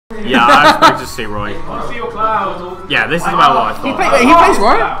Yeah, I expect to see Roy. Yeah, this is about what I thought. He plays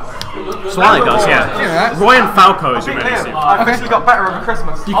Roy? Swally does, yeah. Roy and Falco is your main team. I've actually got better over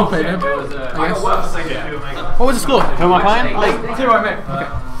Christmas. You can play him, I guess. What was the score? Who am I playing? 2-0 mate. Okay.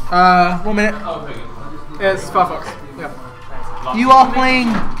 1 minute. Yeah, it's Firefox. Yeah. You are playing,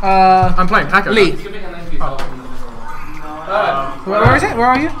 I'm playing Paco. Lee. Where is it? Where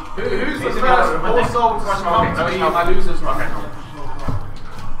are you? Who's the first?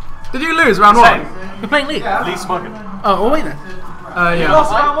 Did you lose round 1? You're playing Lee? Lee smoking. Oh, wait then. Yeah.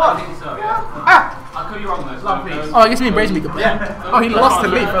 Lost round 1. Ah! I could be wrong though. Oh, I guess me and Brazen could play. Oh, he lost to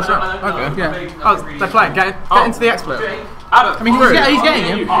Lee first round. Okay. Yeah. Oh, they're playing. Get into the exploit. Adam. I mean, he's getting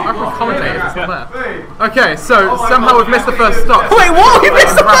him. I can commentate if it's not there. Okay, so somehow we've missed the first stop. Wait, what? We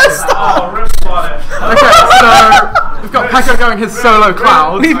missed the first stop! Okay, so we've got Paco going his solo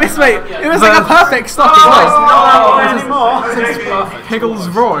cloud. We missed, wait. It was like a perfect stop as well. Higgle's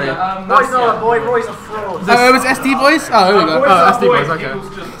Roy. Roy's not a boy, Roy's a fraud. Oh, it was SD boys? Oh, here we go. Oh, SD boys, okay.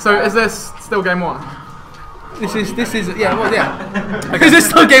 So is this still game 1? This is, yeah, well, yeah. Is this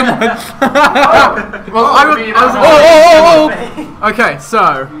still game 1? Well, okay,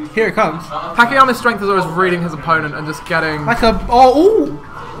 so Here it comes. Pekoyama's strength is always reading his opponent and just getting. Like a, ooh.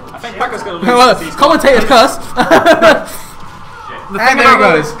 I think Paco's going to Well, lose. commentator's curse. The thing there it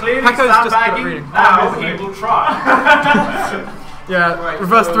about goes. Peko's just good at reading. Now he will try. Yeah,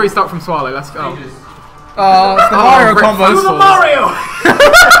 reverse 3 stock from Swally, let's go. It's the Mario Rick combos. Fastballs. Mario!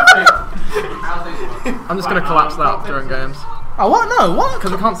 I'm just going to collapse that during games. Oh, what? No, what?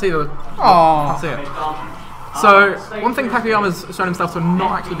 Because we can't see the. Oh. See it. So, one thing Pekoyama's shown himself to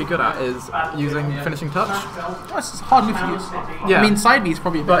not actually be good at is using finishing touch. That's a hard move to use. Yeah. I mean, side B is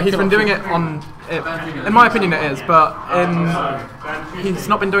probably a bit But he's killer. been doing it on. In my opinion, it is, but he's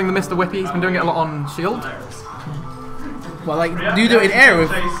not been doing the Mr. Whippy, he's been doing it a lot on shield. Well, like, do you do it in air with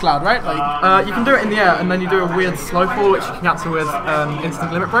Cloud, right? Like, You can do it in the air, and then you do a weird slow fall, which you can cancel with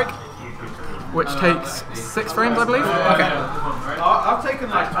instant limit break, which takes 6 frames, I believe. okay. I've taken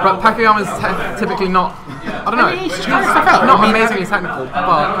like. But Pekoyama's typically not. I don't know. I mean, he's trying stuff out. Not amazingly technical,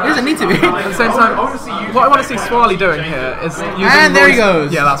 but It doesn't need to be. at the same time, what I want to see Swally doing here is using. And there he Roy's-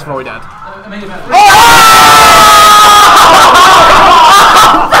 goes. Yeah, that's Roy dead.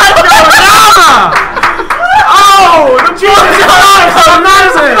 Oh, the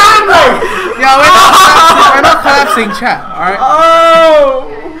Yeah, we're not collapsing chat, alright? Oh,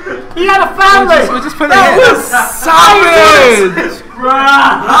 He had a family! We'll just put it in. savage!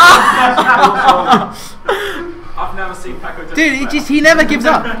 I've never seen Paco do Dude, he never gives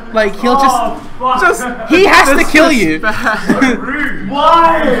up. Like, he'll just he has to kill you.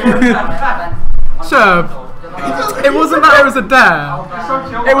 Why? Sure. It wasn't that it was a dare.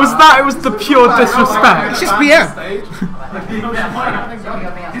 It was that it was the pure disrespect. It's just PM.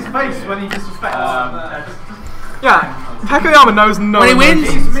 His face when he disrespects. Yeah, Pekoyama knows no. When he wins,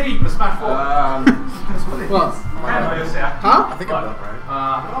 It's me for Smash 4. What? Huh? I think I'm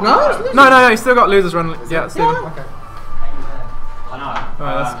right. No? No, you still got losers run. Yeah, Steven. Okay. Alright,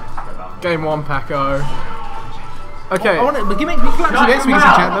 that's game 1, Peko. Okay. I want to, but give me collapse it so we can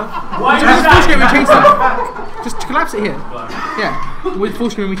see chat though. Why Just full screen we change stuff. Just collapse it here. Yeah. With full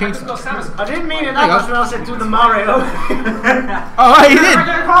screen we change stuff. I didn't mean it that much when I said do the Mario. Oh, right, he did.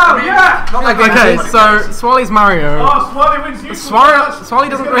 Yeah! Okay, so Swally's Mario. Oh, Swally wins you. Swally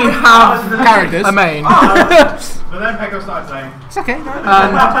doesn't really have Characters. a main. But then Peko started saying. It's okay. And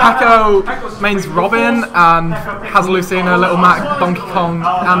Peko mains Robin and has Lucina, Little Mac, Donkey Kong,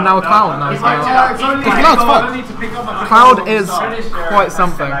 and now Cloud. Now as well. Cloud's fun. Cloud is quite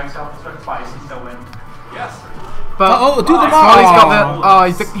something. But Oh, do the Swally's got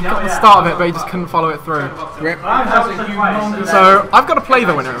Mario. the he got the start of it, but he just couldn't follow it through. Rip. So I've got to play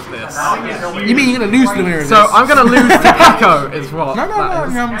the winner of this. You mean you're gonna lose to the winner of So this? I'm gonna lose to Peko, is what. No, that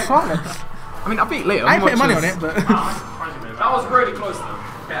is. I'm sorry. I mean, I beat Liam. I ain't putting which money is- on it, but That was really close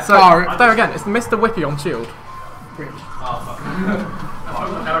though. So there again, it's Mr. Whippy on shield.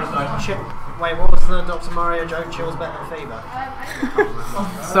 Shit. Wait, what was the Dr. Mario joke? Chill's better than fever.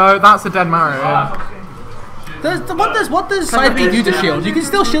 So that's a dead Mario. Yeah. what does side B do to shield? You can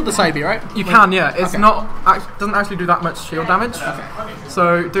still shield the side B, right? You can, yeah. It's not doesn't actually do that much shield damage.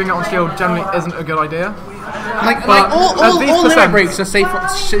 So doing it on shield generally isn't a good idea. Like But all at these limit percents- breaks are safe,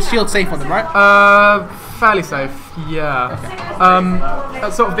 shield safe on them, right? fairly safe, yeah.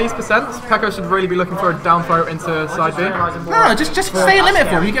 At sort of these percents, Peko should really be looking for a down throw into side B. No, just stay in limit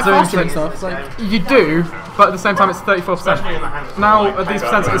for him. You get faster and stuff. Like, you do, but at the same time it's 34%. Now at these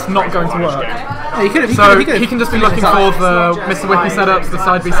percents it's not going to work. yeah, He can just be looking for the Mr. Whippy setups, the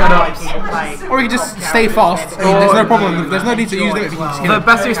side B setups. or he can just stay fast. I mean, there's no problem. There's no need to use limit. If you can just The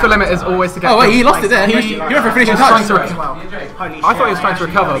best use for limit is always to get. oh wait, he lost it there. He went for a finishing touch. I thought he was trying to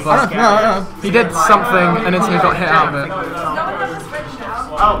recover, but No. he did something and instantly got hit out of it.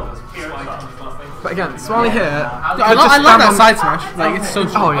 But again, Swally here. I love that side smash. Like it's so.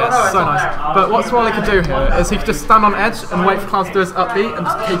 Oh yeah, it's so nice. But what Swally could do here is he could just stand on edge and wait for Cloud to do his up B and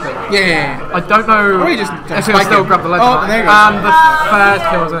just keep it. Yeah. I don't know Or he just if he will spike still it. grab the ledge. Oh, there you go. And the fair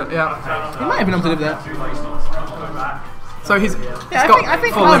kills it, yeah. He might have been able to live that. So he's Yeah, got I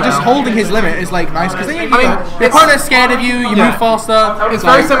think full Cloud limit just now. holding his limit is like nice because then you mean, know, the opponent's scared of you. You move faster. It's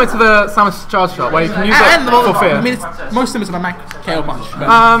very similar to the Sm4sh charge shot where you can use And it for fear. I mean, it's most similar to the Mac KO punch.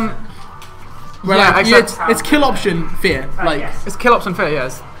 But where yeah, like, except it's kill option fear. Like it's kill option fear, yeah,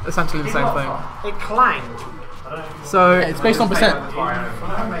 it's essentially the same thing. It clanged. So it's based on percent.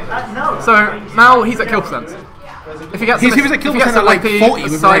 So now he's at kill percent. If he gets He was at kill if he gets percent at like the 40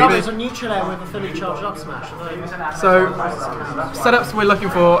 with side Oh, B- there's a neutral air with a fully charged up smash. So setups we're looking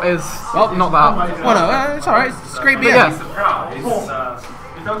for is not that. Oh no, it's alright. It's great But beer. yeah.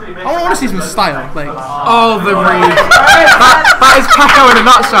 I want to see some style. Like Oh, the read. that is Peko in a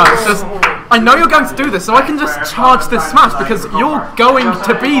nutshell. It's just, I know you're going to do this, so I can just charge this smash because you're going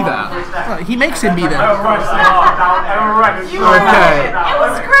to be there. he makes him be there. Okay. It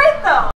was great